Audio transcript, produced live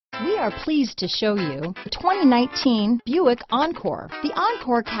We are pleased to show you the 2019 Buick Encore. The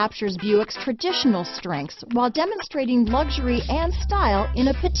Encore captures Buick's traditional strengths while demonstrating luxury and style in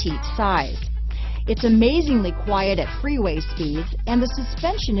a petite size. It's amazingly quiet at freeway speeds, and the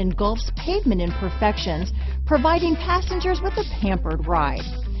suspension engulfs pavement imperfections, providing passengers with a pampered ride.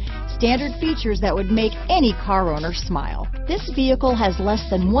 Standard features that would make any car owner smile. This vehicle has less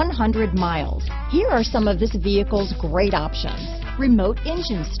than 100 miles. Here are some of this vehicle's great options: remote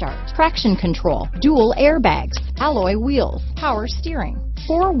engine start, traction control, dual airbags, alloy wheels, power steering,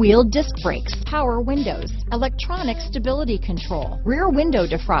 four-wheel disc brakes, power windows, electronic stability control, rear window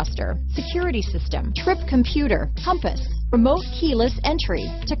defroster, security system, trip computer, compass, remote keyless entry,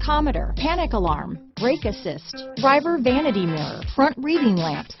 tachometer, panic alarm, brake assist, driver vanity mirror, front reading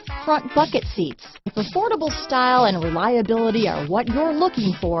lamps, front bucket seats. If affordable style and reliability are what you're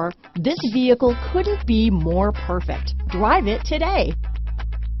looking for, this vehicle couldn't be more perfect. Drive it today.